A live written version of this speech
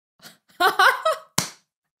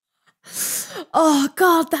Oh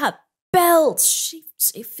God, that belt.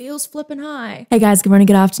 It feels flipping high. Hey guys, good morning,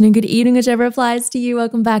 good afternoon, good evening, whichever applies to you.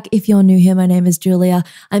 Welcome back. If you're new here, my name is Julia.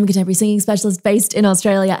 I'm a contemporary singing specialist based in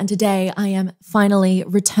Australia, and today I am finally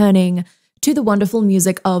returning to the wonderful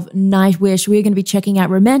music of Nightwish. We're going to be checking out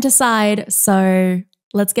Romanticide, so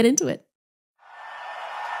let's get into it.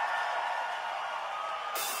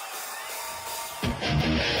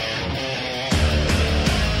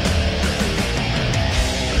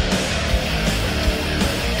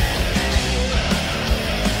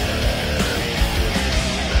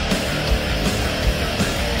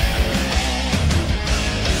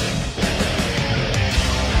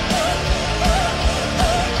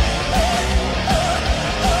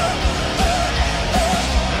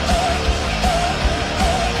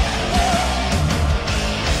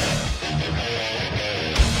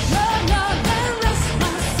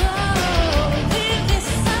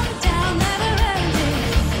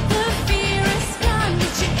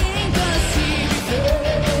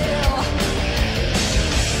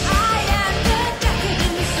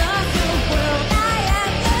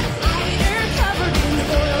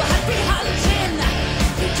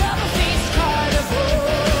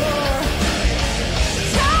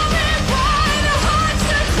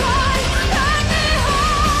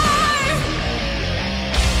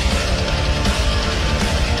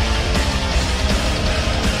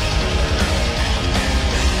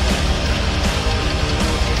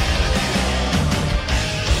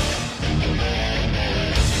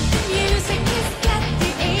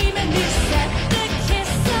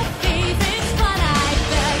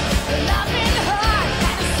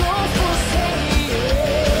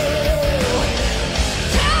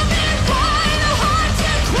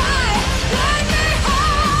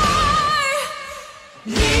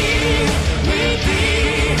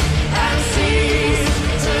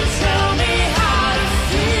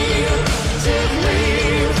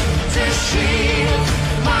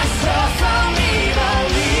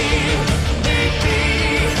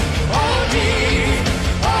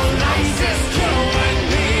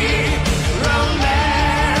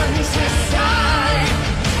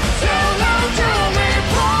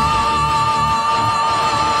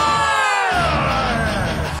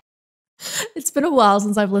 It's been a while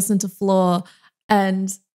since I've listened to Floor,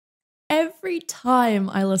 and every time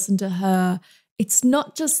I listen to her, it's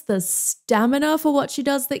not just the stamina for what she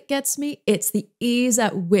does that gets me, it's the ease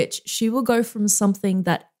at which she will go from something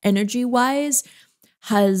that energy-wise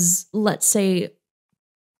has, let's say,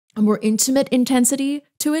 a more intimate intensity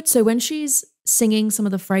to it. So when she's singing some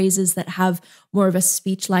of the phrases that have more of a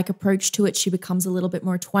speech-like approach to it, she becomes a little bit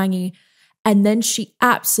more twangy. And then she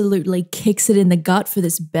absolutely kicks it in the gut for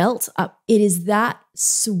this belt up. It is that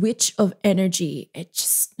switch of energy. It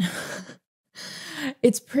just,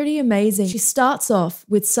 it's pretty amazing. She starts off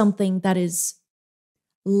with something that is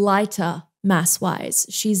lighter mass-wise.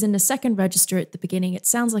 She's in a second register at the beginning. It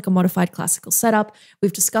sounds like a modified classical setup.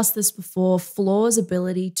 We've discussed this before. Floor's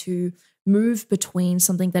ability to move between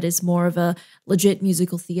something that is more of a legit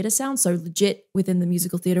musical theater sound. So legit within the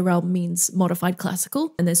musical theater realm means modified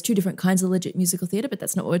classical. And there's two different kinds of legit musical theater, but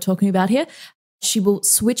that's not what we're talking about here. She will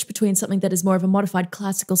switch between something that is more of a modified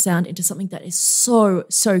classical sound into something that is so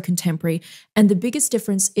contemporary. And the biggest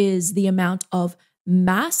difference is the amount of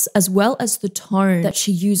mass as well as the tone that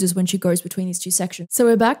she uses when she goes between these two sections. So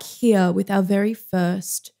we're back here with our very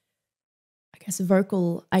first, I guess,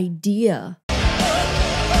 vocal idea.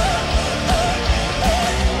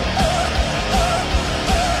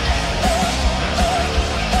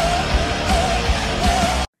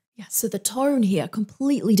 So the tone here,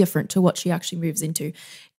 completely different to what she actually moves into.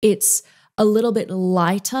 It's a little bit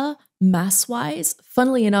lighter mass-wise.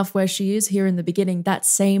 Funnily enough, where she is here in the beginning, that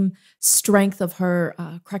same strength of her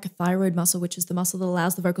cracothyroid muscle, which is the muscle that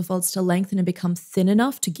allows the vocal folds to lengthen and become thin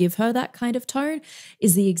enough to give her that kind of tone,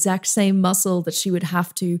 is the exact same muscle that she would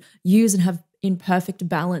have to use and have in perfect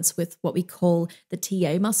balance with what we call the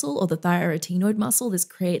TA muscle or the thyroid muscle. This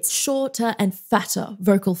creates shorter and fatter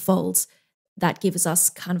vocal folds that gives us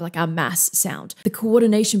kind of like our mass sound. The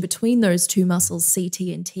coordination between those two muscles, CT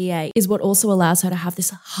and TA, is what also allows her to have this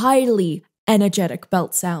highly energetic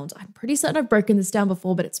belt sound. I'm pretty certain I've broken this down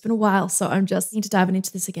before, but it's been a while, so I'm just need to dive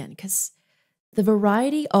into this again because the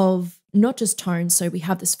variety of not just tones, so we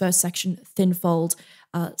have this first section, thin fold,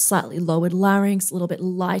 slightly lowered larynx, a little bit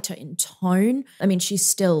lighter in tone. I mean, she's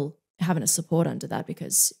still having a support under that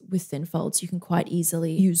because with thin folds, you can quite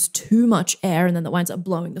easily use too much air and then that winds up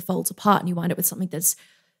blowing the folds apart and you wind up with something that's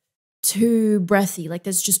too breathy, like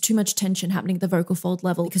there's just too much tension happening at the vocal fold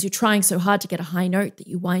level because you're trying so hard to get a high note that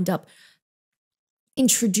you wind up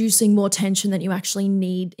introducing more tension than you actually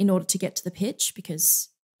need in order to get to the pitch, because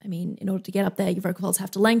I mean, in order to get up there, your vocal folds have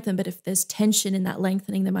to lengthen, but if there's tension in that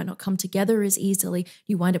lengthening, they might not come together as easily.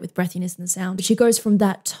 You wind up with breathiness in the sound. But she goes from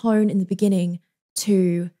that tone in the beginning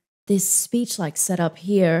to this speech-like setup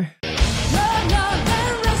here.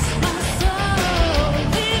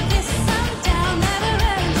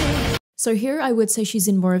 So here I would say she's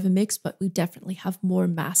in more of a mix, but we definitely have more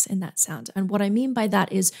mass in that sound. And what I mean by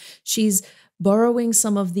that is she's borrowing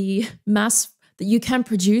some of the mass that you can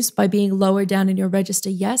produce by being lower down in your register,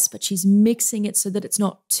 yes, but she's mixing it so that it's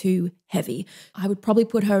not too heavy. I would probably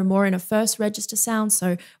put her more in a first register sound,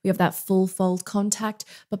 so we have that full fold contact,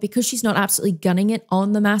 but because she's not absolutely gunning it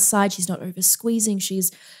on the mass side, she's not over squeezing,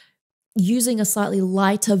 she's using a slightly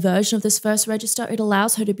lighter version of this first register, it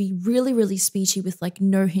allows her to be really, really speechy with like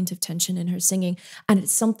no hint of tension in her singing. And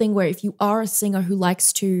it's something where if you are a singer who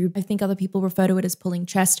likes to, I think other people refer to it as pulling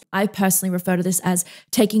chest, I personally refer to this as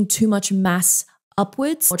taking too much mass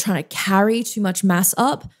upwards or trying to carry too much mass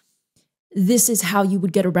up. This is how you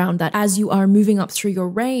would get around that. As you are moving up through your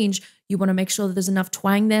range, you want to make sure that there's enough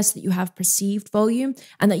twang there so that you have perceived volume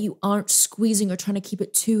and that you aren't squeezing or trying to keep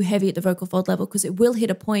it too heavy at the vocal fold level, because it will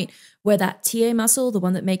hit a point where that TA muscle, the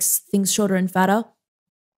one that makes things shorter and fatter,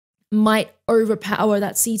 might overpower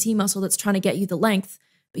that CT muscle that's trying to get you the length.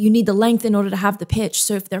 But you need the length in order to have the pitch.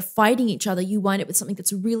 So if they're fighting each other, you wind up with something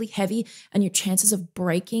that's really heavy and your chances of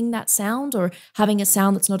breaking that sound or having a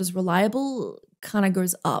sound that's not as reliable kind of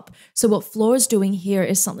goes up. So what Floor is doing here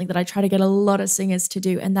is something that I try to get a lot of singers to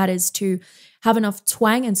do, and that is to have enough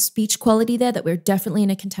twang and speech quality there that we're definitely in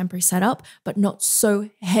a contemporary setup, but not so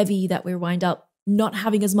heavy that we wind up not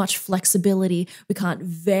having as much flexibility. We can't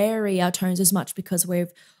vary our tones as much because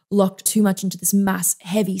we've locked too much into this mass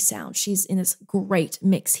heavy sound. She's in this great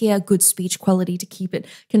mix here, good speech quality to keep it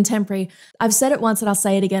contemporary. I've said it once and I'll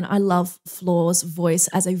say it again. I love Floor's voice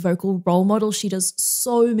as a vocal role model. She does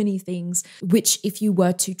so many things, which if you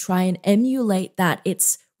were to try and emulate that,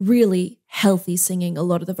 it's really healthy singing, a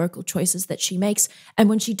lot of the vocal choices that she makes. And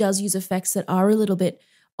when she does use effects that are a little bit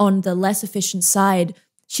on the less efficient side,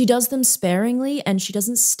 she does them sparingly and she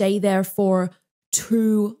doesn't stay there for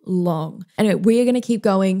too long. Anyway, we are going to keep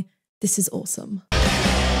going. This is awesome.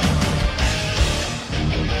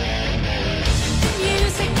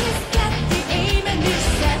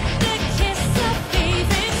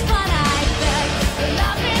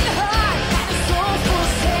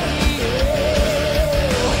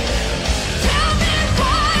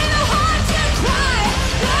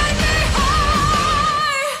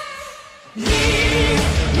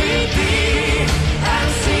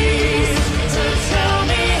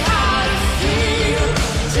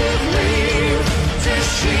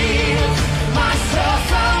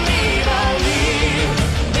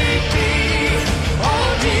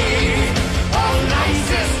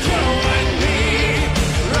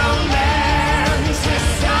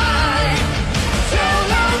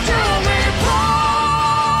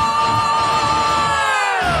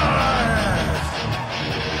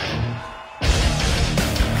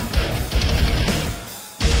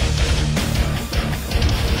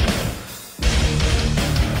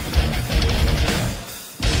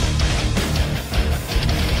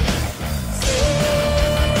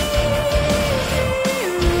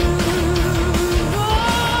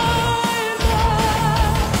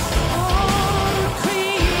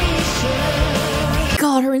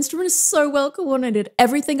 Her instrument is so well coordinated.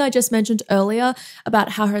 Everything I just mentioned earlier about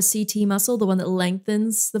how her CT muscle, the one that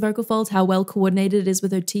lengthens the vocal folds, how well coordinated it is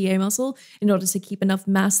with her TA muscle in order to keep enough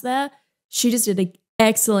mass there. She just did an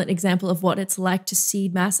excellent example of what it's like to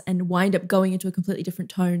seed mass and wind up going into a completely different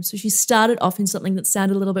tone. So she started off in something that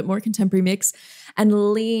sounded a little bit more contemporary mix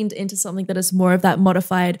and leaned into something that is more of that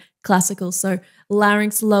modified classical. So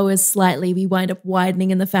larynx lowers slightly. We wind up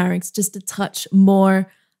widening in the pharynx just a touch more.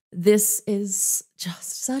 This is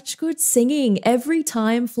just such good singing every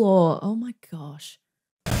time, Floor. Oh my gosh.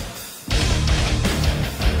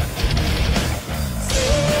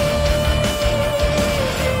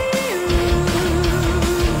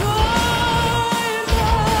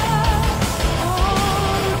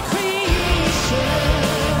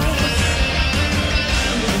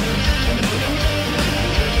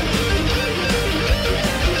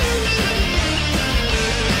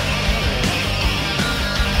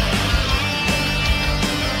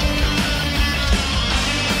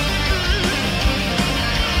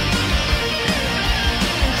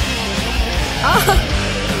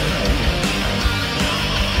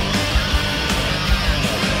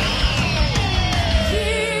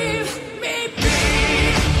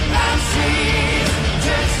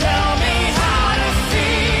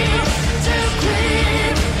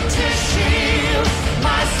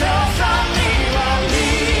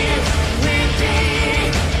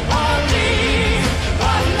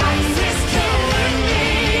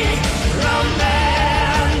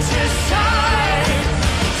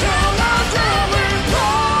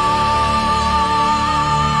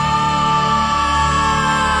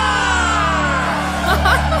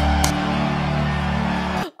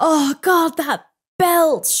 that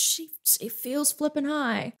belt. She feels flipping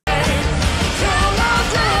high.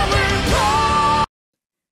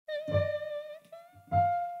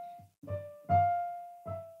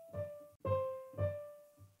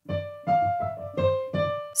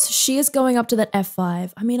 So she is going up to that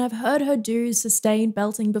F5. I mean, I've heard her do sustained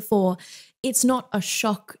belting before. It's not a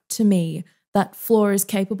shock to me that Floor is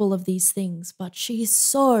capable of these things, but she's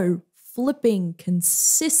so flipping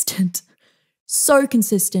consistent. So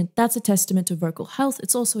consistent. That's a testament to vocal health.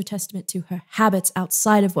 It's also a testament to her habits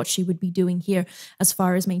outside of what she would be doing here as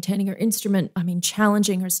far as maintaining her instrument. I mean,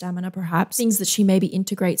 challenging her stamina, perhaps. Things that she maybe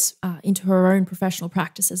integrates into her own professional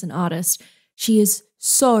practice as an artist. She is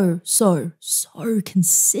so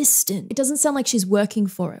consistent. It doesn't sound like she's working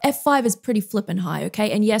for it. F5 is pretty flippin' high,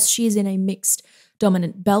 okay? And yes, she is in a mixed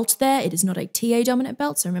dominant belt there. It is not a TA dominant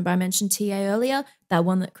belt. So remember I mentioned TA earlier, that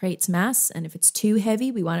one that creates mass. And if it's too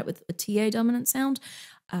heavy, we wind up with a TA dominant sound.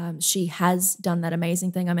 She has done that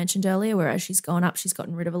amazing thing I mentioned earlier, where as she's gone up, she's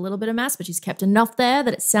gotten rid of a little bit of mass, but she's kept enough there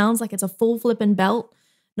that it sounds like it's a full flippin' belt,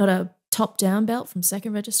 not a top-down belt from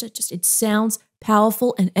second register. Just it sounds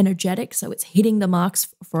powerful and energetic, so it's hitting the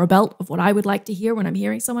marks for a belt of what I would like to hear when I'm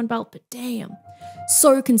hearing someone belt, but damn,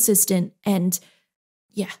 so consistent. And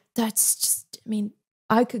yeah, that's just, I mean,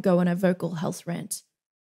 I could go on a vocal health rant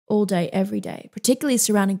all day, every day, particularly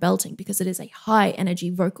surrounding belting, because it is a high-energy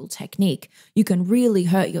vocal technique. You can really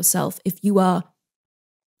hurt yourself if you are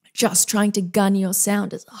just trying to gun your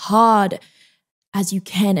sound as hard as you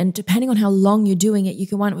can. And depending on how long you're doing it, you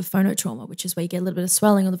can wind up with phonotrauma, which is where you get a little bit of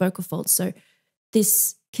swelling on the vocal folds. So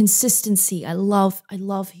this consistency, I love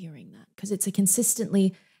hearing that, because it's a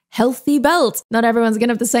consistently healthy belt. Not everyone's going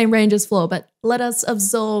to have the same range as Floor, but let us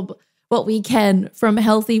absorb what we can from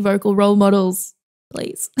healthy vocal role models,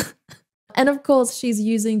 please. And of course, she's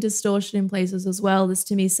using distortion in places as well. This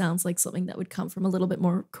to me sounds like something that would come from a little bit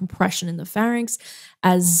more compression in the pharynx.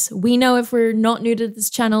 As we know, if we're not new to this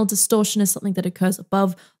channel, distortion is something that occurs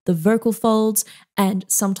above the vocal folds, and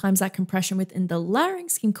sometimes that compression within the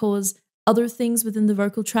larynx can cause other things within the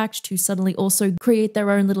vocal tract to suddenly also create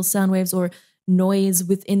their own little sound waves or noise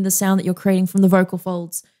within the sound that you're creating from the vocal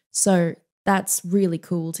folds. So that's really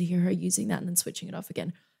cool to hear her using that and then switching it off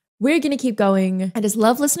again. We're going to keep going. I just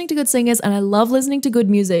love listening to good singers and I love listening to good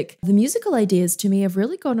music. The musical ideas to me have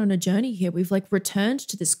really gone on a journey here. We've like returned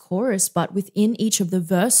to this chorus, but within each of the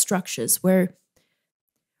verse structures where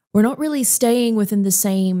we're not really staying within the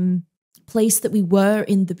same place that we were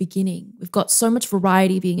in the beginning. We've got so much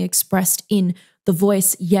variety being expressed in the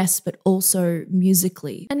voice, yes, but also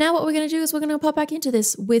musically. And now what we're going to do is we're going to pop back into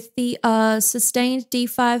this with the sustained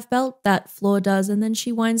D5 belt that Floor does, and then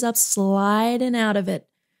she winds up sliding out of it.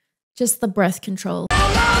 Just the breath control. Oh,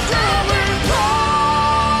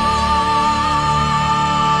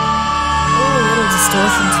 a little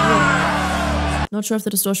distortion too. Not sure if the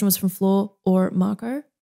distortion was from Floor or Marco,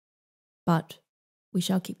 but we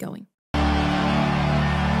shall keep going.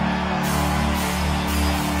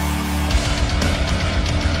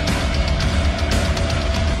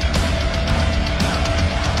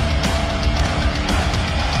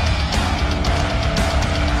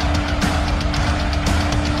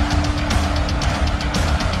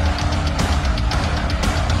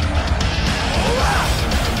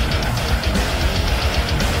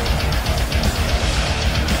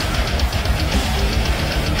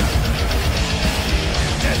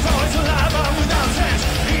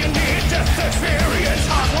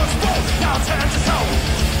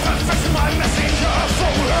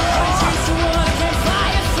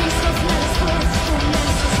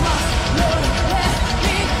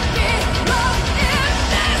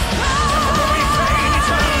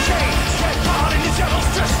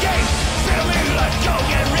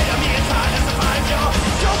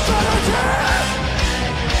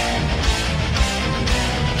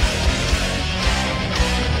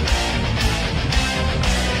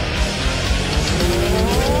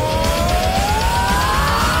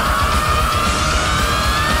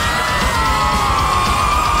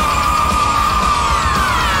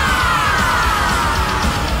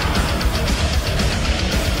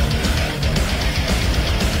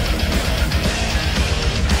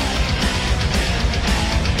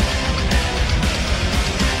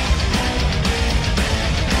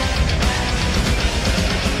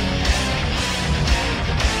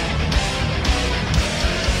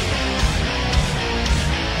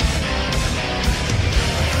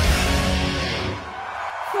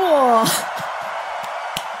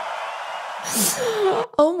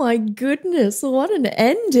 Oh my goodness, what an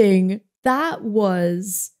ending. That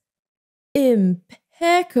was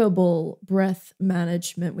impeccable breath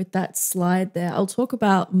management with that slide there. I'll talk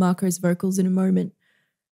about Marco's vocals in a moment.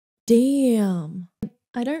 damn.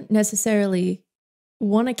 I don't necessarily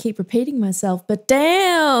want to keep repeating myself, but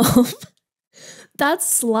damn, that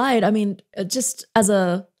slide. I mean, just as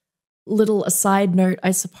a little aside note,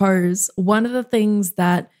 I suppose, one of the things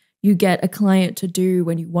that you get a client to do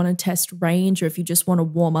when you want to test range or if you just want to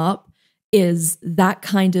warm up is that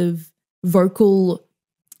kind of vocal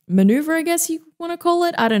maneuver, I guess you want to call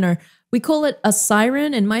it. I don't know. We call it a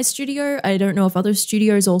siren in my studio. I don't know if other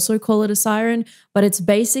studios also call it a siren, but it's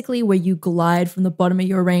basically where you glide from the bottom of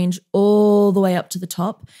your range all the way up to the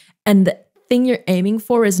top. And the thing you're aiming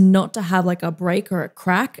for is not to have like a break or a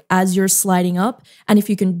crack as you're sliding up. And if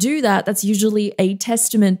you can do that, that's usually a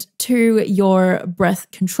testament to your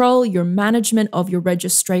breath control, your management of your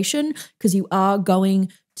registration, because you are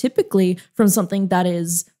going typically from something that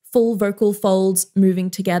is full vocal folds moving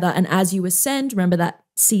together. And as you ascend, remember that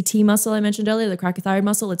CT muscle I mentioned earlier, the cricothyroid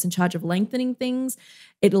muscle, it's in charge of lengthening things.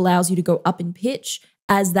 It allows you to go up in pitch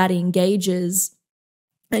as that engages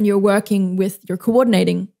and you're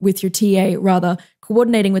coordinating with your TA, rather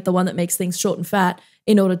coordinating with the one that makes things short and fat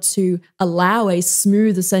in order to allow a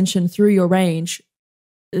smooth ascension through your range.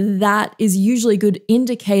 That is usually a good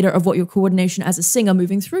indicator of what your coordination as a singer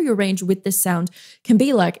moving through your range with this sound can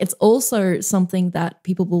be like. It's also something that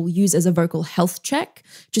people will use as a vocal health check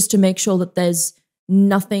just to make sure that there's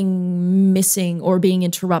nothing missing or being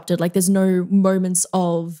interrupted. Like there's no moments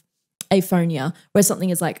of aphonia where something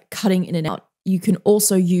is like cutting in and out. You can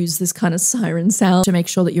also use this kind of siren sound to make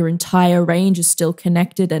sure that your entire range is still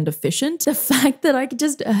connected and efficient. The fact that I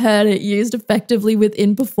just heard it used effectively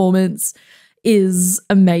within performance is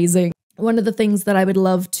amazing. One of the things that I would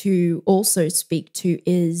love to also speak to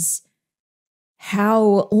is how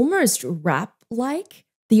almost rap-like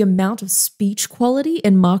the amount of speech quality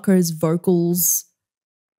in Marco's vocals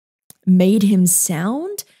made him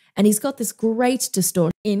sound. And he's got this great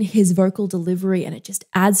distortion in his vocal delivery, and it just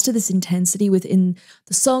adds to this intensity within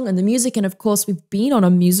the song and the music. And of course, we've been on a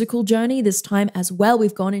musical journey this time as well.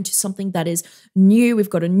 We've gone into something that is new. We've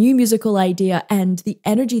got a new musical idea, and the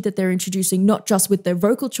energy that they're introducing, not just with their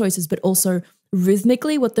vocal choices, but also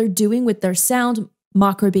rhythmically, what they're doing with their sound.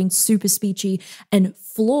 Marco being super speechy, and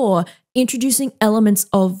Floor introducing elements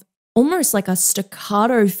of almost like a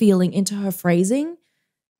staccato feeling into her phrasing.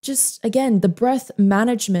 Just, again, the breath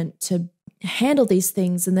management to handle these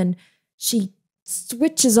things. And then she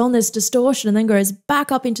switches on this distortion and then goes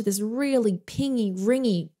back up into this really pingy,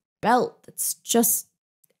 ringy belt that's just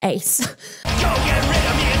ace.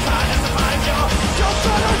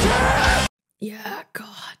 Yeah,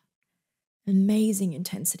 God. Amazing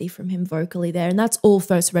intensity from him vocally there. And that's all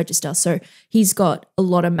first register. So he's got a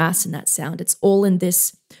lot of mass in that sound. It's all in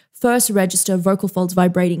this first register, vocal folds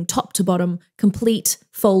vibrating top to bottom, complete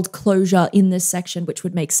fold closure in this section, which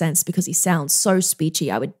would make sense because he sounds so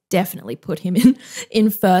speechy. I would definitely put him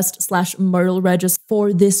in first/modal register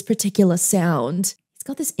for this particular sound. He's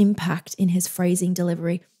got this impact in his phrasing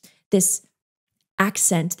delivery, this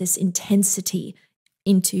accent, this intensity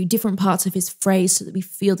into different parts of his phrase so that we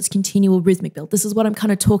feel this continual rhythmic build. This is what I'm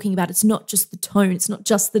kind of talking about. It's not just the tone. It's not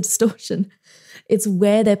just the distortion. It's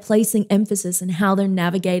where they're placing emphasis and how they're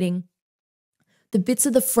navigating the bits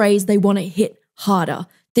of the phrase they want to hit harder.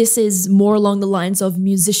 This is more along the lines of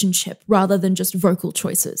musicianship rather than just vocal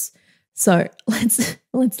choices. So let's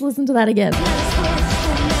listen to that again.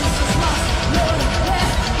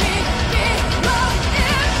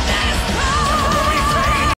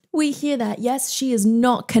 We hear that. Yes, she is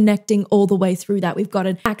not connecting all the way through that. We've got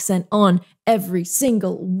an accent on every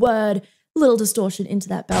single word, little distortion into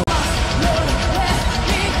that belt.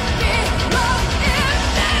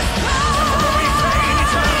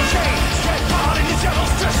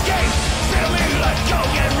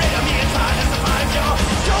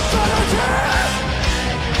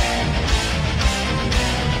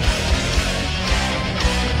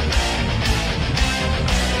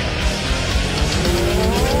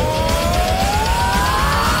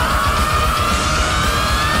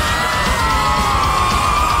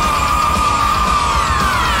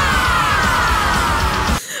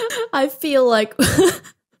 I feel like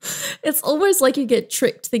it's almost like you get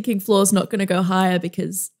tricked thinking Floor's not going to go higher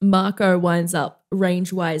because Marco winds up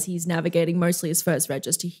range-wise. He's navigating mostly his first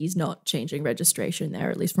register. He's not changing registration there,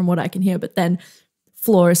 at least from what I can hear. But then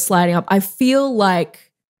Floor is sliding up. I feel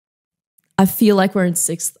like we're in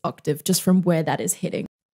sixth octave just from where that is hitting.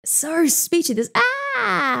 So speechy. This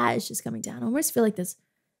it's just coming down. I almost feel like there's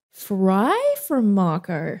fry from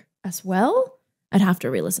Marco as well. I'd have to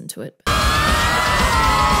re-listen to it.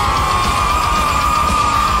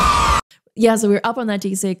 Yeah, so we're up on that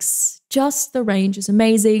D6. Just the range is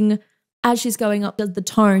amazing. as she's going up, the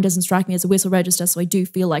tone doesn't strike me as a whistle register, so I do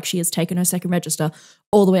feel like she has taken her second register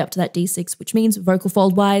all the way up to that D6, which means vocal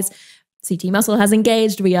fold-wise, CT muscle has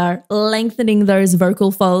engaged. We are lengthening those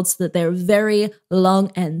vocal folds so that they're very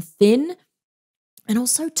long and thin and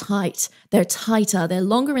also tight. They're tighter. They're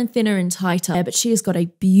longer and thinner and tighter, but she has got a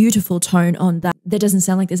beautiful tone on that. There doesn't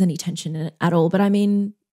sound like there's any tension in it at all, but I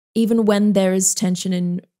mean, even when there is tension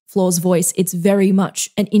in Floor's voice, it's very much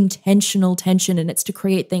an intentional tension, and it's to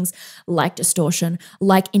create things like distortion,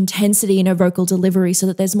 like intensity in her vocal delivery so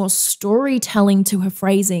that there's more storytelling to her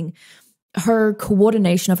phrasing. Her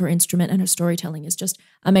coordination of her instrument and her storytelling is just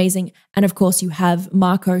amazing. And of course, you have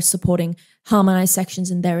Marco supporting harmonized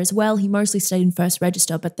sections in there as well. He mostly stayed in first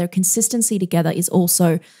register, but their consistency together is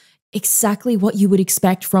also exactly what you would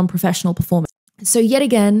expect from professional performers. So yet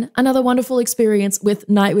again, another wonderful experience with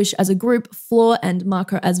Nightwish as a group, Floor and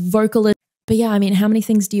Marco as vocalists. But yeah, I mean, how many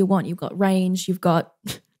things do you want? You've got range, you've got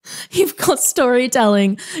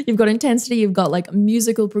storytelling, you've got intensity, you've got like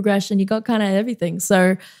musical progression, you've got kind of everything.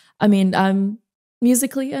 So, I mean, I'm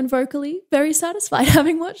musically and vocally very satisfied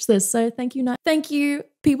having watched this. So thank you, thank you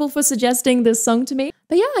people for suggesting this song to me.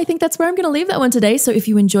 But yeah, I think that's where I'm going to leave that one today. So if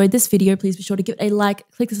you enjoyed this video, please be sure to give it a like,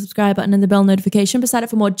 click the subscribe button and the bell notification beside it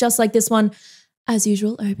for more just like this one. As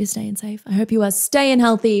usual, I hope you're staying safe. I hope you are staying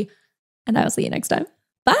healthy, and I will see you next time.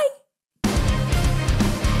 Bye.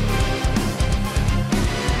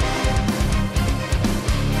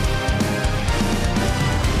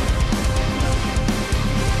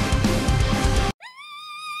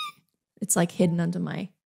 It's like hidden under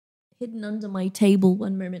my table.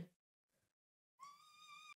 One moment.